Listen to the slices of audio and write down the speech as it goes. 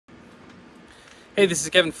Hey, this is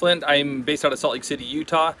Kevin Flint. I'm based out of Salt Lake City,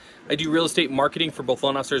 Utah. I do real estate marketing for both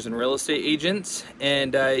loan officers and real estate agents.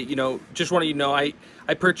 And just wanted you to know, I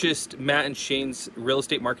purchased Matt and Shane's real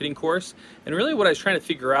estate marketing course. And really, what I was trying to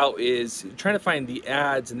figure out is trying to find the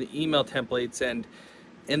ads and the email templates and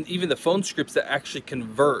even the phone scripts that actually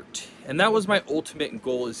convert. And that was my ultimate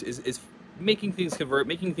goal: is making things convert,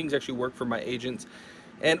 making things actually work for my agents.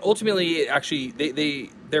 And ultimately, actually,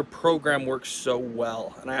 their program works so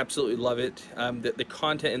well, and I absolutely love it. The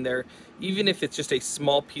content in there, even if it's just a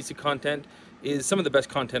small piece of content, is some of the best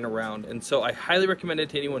content around. And so I highly recommend it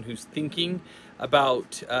to anyone who's thinking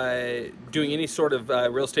about doing any sort of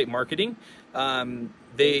real estate marketing.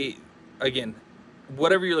 They, again,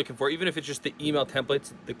 whatever you're looking for, even if it's just the email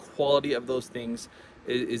templates, the quality of those things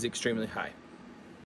is extremely high.